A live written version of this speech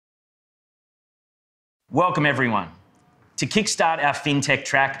Welcome everyone. To kickstart our FinTech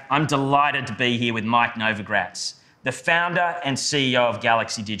track, I'm delighted to be here with Mike Novogratz, the founder and CEO of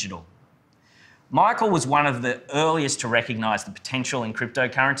Galaxy Digital. Michael was one of the earliest to recognise the potential in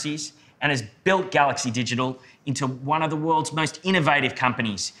cryptocurrencies and has built Galaxy Digital into one of the world's most innovative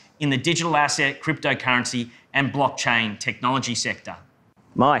companies in the digital asset, cryptocurrency and blockchain technology sector.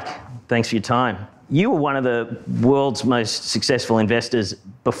 Mike, thanks for your time. You were one of the world's most successful investors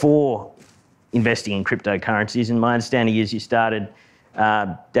before investing in cryptocurrencies, and my understanding is you started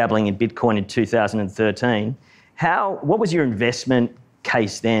dabbling in Bitcoin in 2013. What was your investment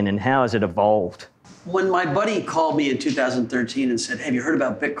case then, and how has it evolved? When my buddy called me in 2013 and said, "Hey, have you heard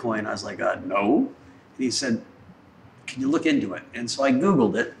about Bitcoin?" I was like, no. And he said, "Can you look into it?" And so I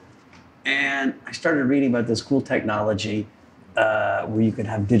Googled it, and I started reading about this cool technology where you could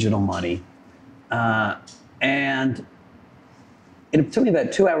have digital money. And it took me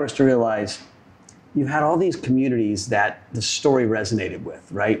about 2 hours to realize you had all these communities that the story resonated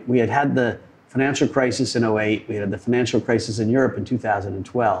with, right? We had the financial crisis in 2008, we had the financial crisis in Europe in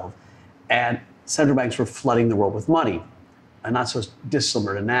 2012, and central banks were flooding the world with money, and not so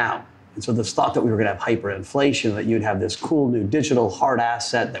dissimilar to now. And so this thought that we were gonna have hyperinflation, that you'd have this cool new digital hard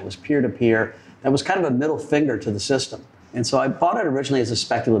asset that was peer-to-peer, that was kind of a middle finger to the system. And so I bought it originally as a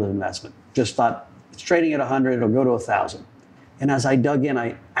speculative investment. Just thought, it's trading at 100, it'll go to 1,000. And as I dug in,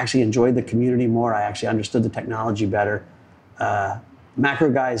 I actually enjoyed the community more. I actually understood the technology better.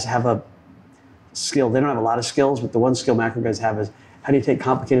 Macro guys have a skill. They don't have a lot of skills, but the one skill macro guys have is how do you take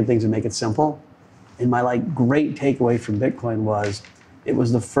complicated things and make it simple? And my great takeaway from Bitcoin was it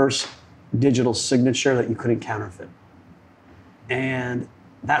was the first digital signature that you couldn't counterfeit. And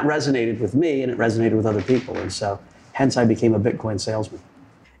that resonated with me, and it resonated with other people. And so hence I became a Bitcoin salesman.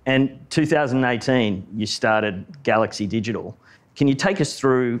 And 2018, you started Galaxy Digital. Can you take us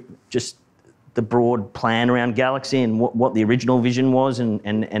through just the broad plan around Galaxy and what the original vision was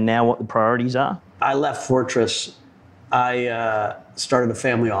and now what the priorities are? I left Fortress. I started a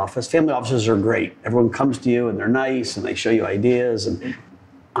family office. Family offices are great. Everyone comes to you and they're nice and they show you ideas. And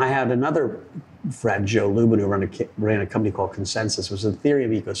I had another friend, Joe Lubin, who ran a company called Consensus. It was an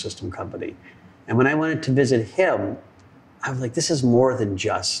Ethereum ecosystem company. And when I went to visit him, I was like, this is more than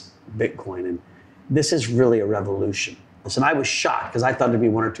just Bitcoin, and this is really a revolution. And I was shocked because I thought there'd be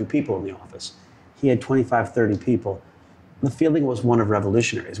one or two people in the office. He had 25, 30 people. The feeling was one of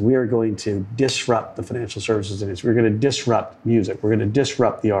revolutionaries. We are going to disrupt the financial services industry. We're going to disrupt music. We're going to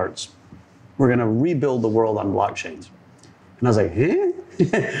disrupt the arts. We're going to rebuild the world on blockchains. And I was like, eh?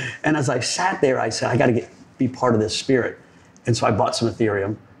 And as I sat there, I said, I got to be part of this spirit. And so I bought some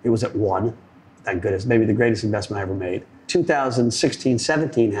Ethereum. It was at 1. Thank goodness, maybe the greatest investment I ever made. 2016,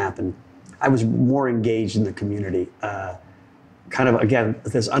 17 happened. I was more engaged in the community. Kind of, again,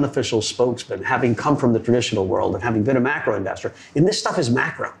 this unofficial spokesman, having come from the traditional world and having been a macro investor. And this stuff is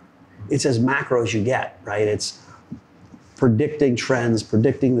macro. It's as macro as you get, right? It's predicting trends,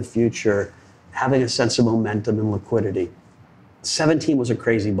 predicting the future, having a sense of momentum and liquidity. 17 was a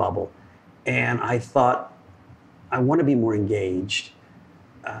crazy bubble. And I thought, I want to be more engaged.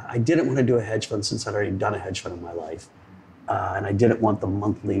 I didn't want to do a hedge fund since I'd already done a hedge fund in my life. And I didn't want the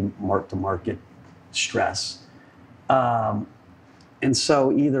monthly mark-to-market stress. And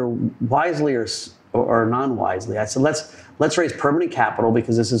so either wisely or non-wisely, I said, let's raise permanent capital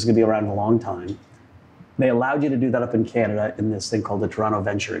because this is going to be around a long time. They allowed you to do that up in Canada in this thing called the Toronto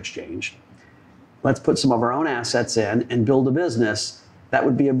Venture Exchange. Let's put some of our own assets in and build a business that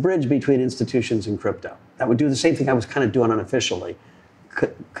would be a bridge between institutions and crypto. That would do the same thing I was kind of doing unofficially,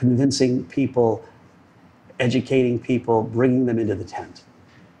 convincing people, educating people, bringing them into the tent.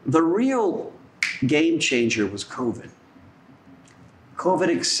 The real game changer was COVID.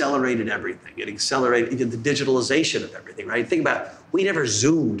 COVID accelerated everything. It accelerated the digitalization of everything, right? Think about it. We never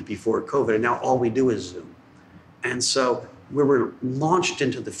Zoomed before COVID, and now all we do is Zoom. And so we were launched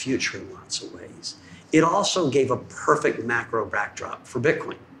into the future in lots of ways. It also gave a perfect macro backdrop for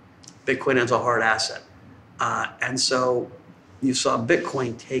Bitcoin. Bitcoin as a hard asset. And so you saw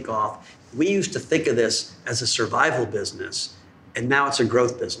Bitcoin take off. We used to think of this as a survival business, and now it's a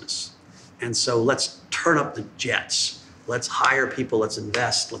growth business. And so let's turn up the jets. Let's hire people, let's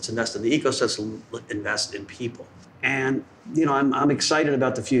invest in the ecosystem, invest in people. And I'm excited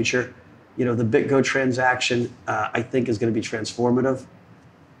about the future. The BitGo transaction, I think, is going to be transformative.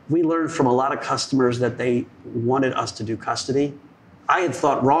 We learned from a lot of customers that they wanted us to do custody. I had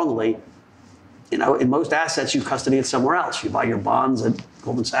thought wrongly, in most assets, you custody it somewhere else. You buy your bonds at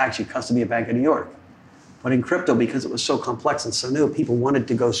Goldman Sachs, you custody at Bank of New York. But in crypto, because it was so complex and so new, people wanted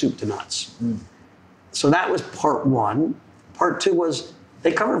to go soup to nuts. So that was part one. Part two was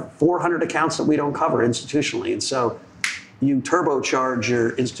They cover 400 accounts that we don't cover institutionally. And so you turbocharge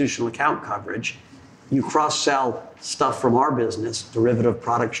your institutional account coverage, you cross-sell stuff from our business, derivative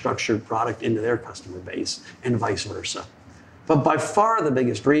product, structured product, into their customer base, and vice versa. But by far the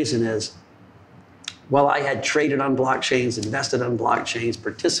biggest reason is, while I had traded on blockchains, invested on blockchains,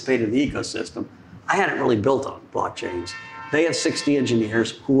 participated in the ecosystem, I hadn't really built on blockchains. They have 60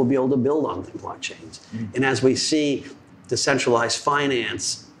 engineers who will be able to build on the blockchains. And as we see decentralized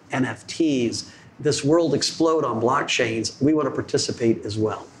finance, NFTs, this world explode on blockchains, we want to participate as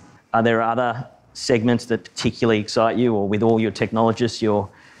well. Are there other segments that particularly excite you, or with all your technologists you're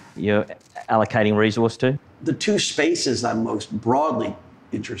allocating resource to? The two spaces I'm most broadly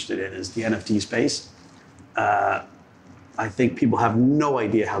interested in is the NFT space. I think people have no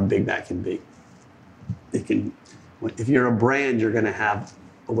idea how big that can be. If you're a brand, you're going to have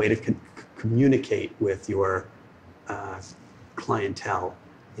a way to communicate with your clientele,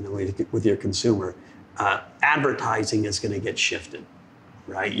 with your consumer. Advertising is going to get shifted,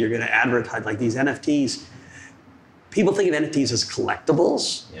 right? You're going to advertise like these NFTs. People think of NFTs as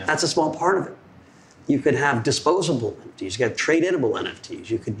collectibles. Yeah. That's a small part of it. You could have disposable NFTs. You could have trade-inable NFTs.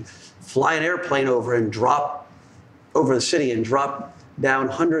 You could fly an airplane over and drop over the city and drop down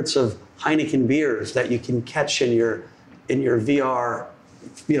hundreds of Heineken beers that you can catch in your VR,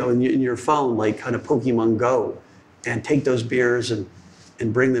 in your phone, like kind of Pokemon Go, and take those beers and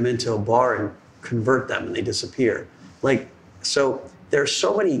bring them into a bar and convert them, and they disappear. So there's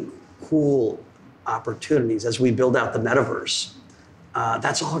so many cool opportunities as we build out the metaverse.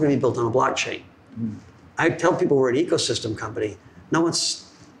 That's all going to be built on a blockchain. I tell people we're an ecosystem company. No one's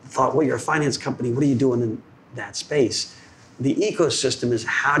thought, well, you're a finance company. What are you doing in that space? The ecosystem is,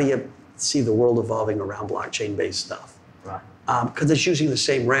 how do you see the world evolving around blockchain-based stuff? Right. Because it's using the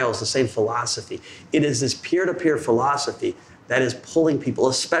same rails, the same philosophy. It is this peer-to-peer philosophy that is pulling people,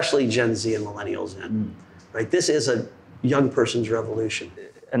 especially Gen Z and millennials, in. Right? This is a young person's revolution.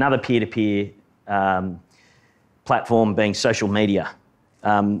 Another peer-to-peer platform being social media.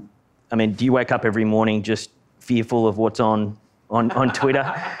 Do you wake up every morning just fearful of what's on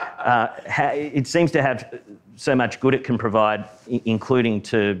Twitter? It seems to have so much good it can provide, including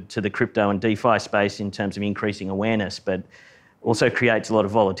to the crypto and DeFi space in terms of increasing awareness, but also creates a lot of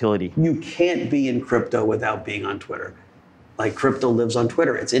volatility. You can't be in crypto without being on Twitter. Like, crypto lives on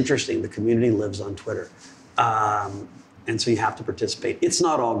Twitter. It's interesting. The community lives on Twitter. And so you have to participate. It's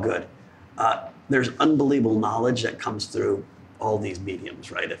not all good. There's unbelievable knowledge that comes through all these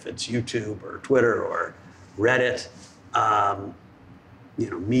mediums, right? If it's YouTube or Twitter or Reddit,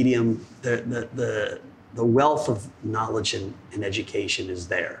 Medium, the wealth of knowledge and education is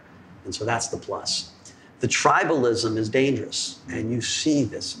there. And so that's the plus. The tribalism is dangerous, and you see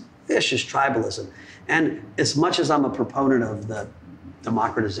this vicious tribalism. And as much as I'm a proponent of the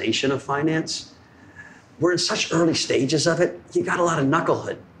democratization of finance, we're in such early stages of it. You got a lot of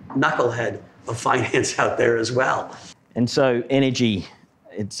knucklehead of finance out there as well. And so energy,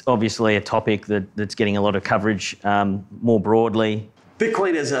 it's obviously a topic that's getting a lot of coverage more broadly.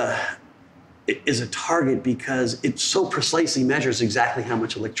 Bitcoin is a target because it so precisely measures exactly how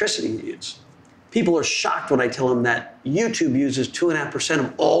much electricity you use. People are shocked when I tell them that YouTube uses 2.5%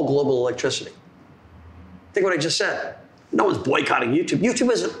 of all global electricity. Think what I just said. No one's boycotting YouTube.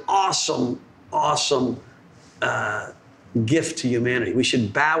 YouTube is an awesome gift to humanity. We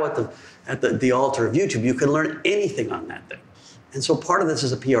should bow at the altar of YouTube. You can learn anything on that thing. And so part of this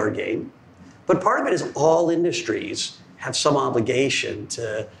is a PR game, but part of it is all industries have some obligation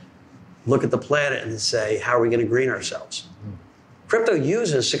to look at the planet and say, how are we going to green ourselves? Crypto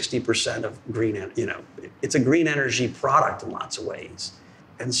uses 60% of green, it's a green energy product in lots of ways.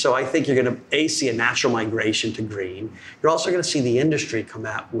 And so I think you're going to, see a natural migration to green. You're also going to see the industry come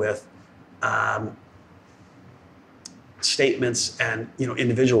out with statements and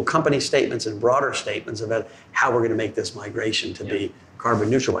individual company statements and broader statements about how we're going to make this migration to be carbon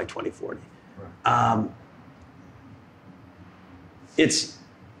neutral by 2040. Right. It's,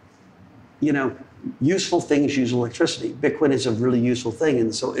 useful things use electricity. Bitcoin is a really useful thing,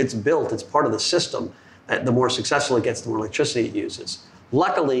 and so it's built. It's part of the system. That the more successful it gets, the more electricity it uses.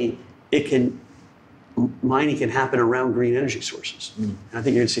 Luckily, mining can happen around green energy sources, and I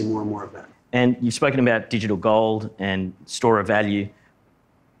think you're going to see more and more of that. And you've spoken about digital gold and store of value.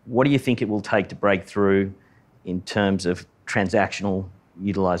 What do you think it will take to break through in terms of transactional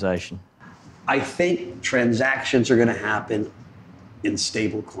utilization? I think transactions are going to happen in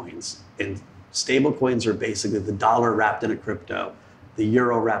stable coins. And stable coins are basically the dollar wrapped in a crypto, the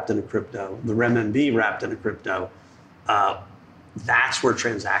euro wrapped in a crypto, the renminbi wrapped in a crypto. That's where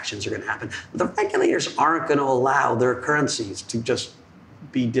transactions are going to happen. The regulators aren't going to allow their currencies to just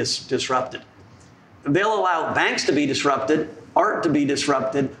be disrupted. They'll allow banks to be disrupted, art to be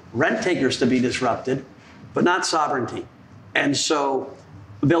disrupted, rent takers to be disrupted, but not sovereignty. And so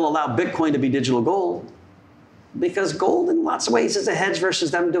they'll allow Bitcoin to be digital gold because gold in lots of ways is a hedge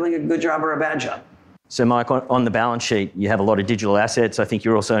versus them doing a good job or a bad job. So Mike, on the balance sheet, you have a lot of digital assets. I think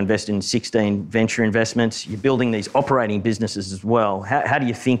you're also invested in 16 venture investments. You're building these operating businesses as well. How do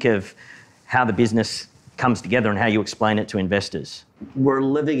you think of how the business comes together and how you explain it to investors? We're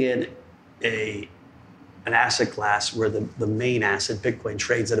living in an asset class where the main asset, Bitcoin,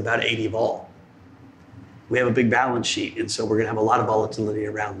 trades at about 80 vol. We have a big balance sheet, and so we're going to have a lot of volatility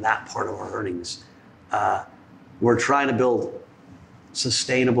around that part of our earnings. We're trying to build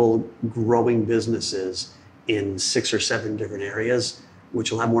sustainable, growing businesses in 6 or 7 different areas,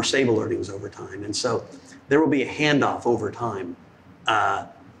 which will have more stable earnings over time. And so there will be a handoff over time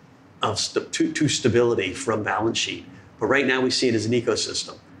to stability from balance sheet. But right now we see it as an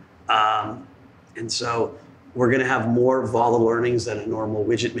ecosystem. And so we're going to have more volatile earnings than a normal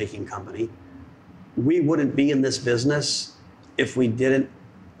widget making company. We wouldn't be in this business if we didn't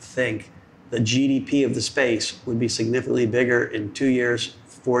think the GDP of the space would be significantly bigger in 2 years,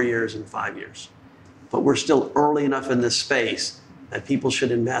 4 years, and 5 years. But we're still early enough in this space that people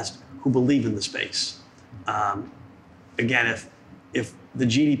should invest who believe in the space. Again, if the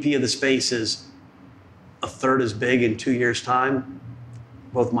GDP of the space is a third as big in 2 years' time,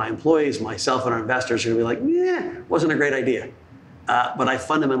 both my employees, myself, and our investors are going to be like, yeah, wasn't a great idea. But I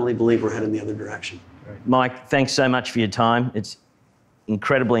fundamentally believe we're heading the other direction. Mike, thanks so much for your time. It's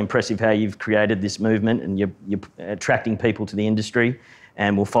incredibly impressive how you've created this movement and you're attracting people to the industry,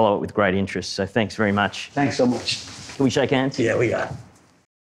 and we'll follow it with great interest. So thanks very much. Thanks so much. Can we shake hands? Yeah, we got it.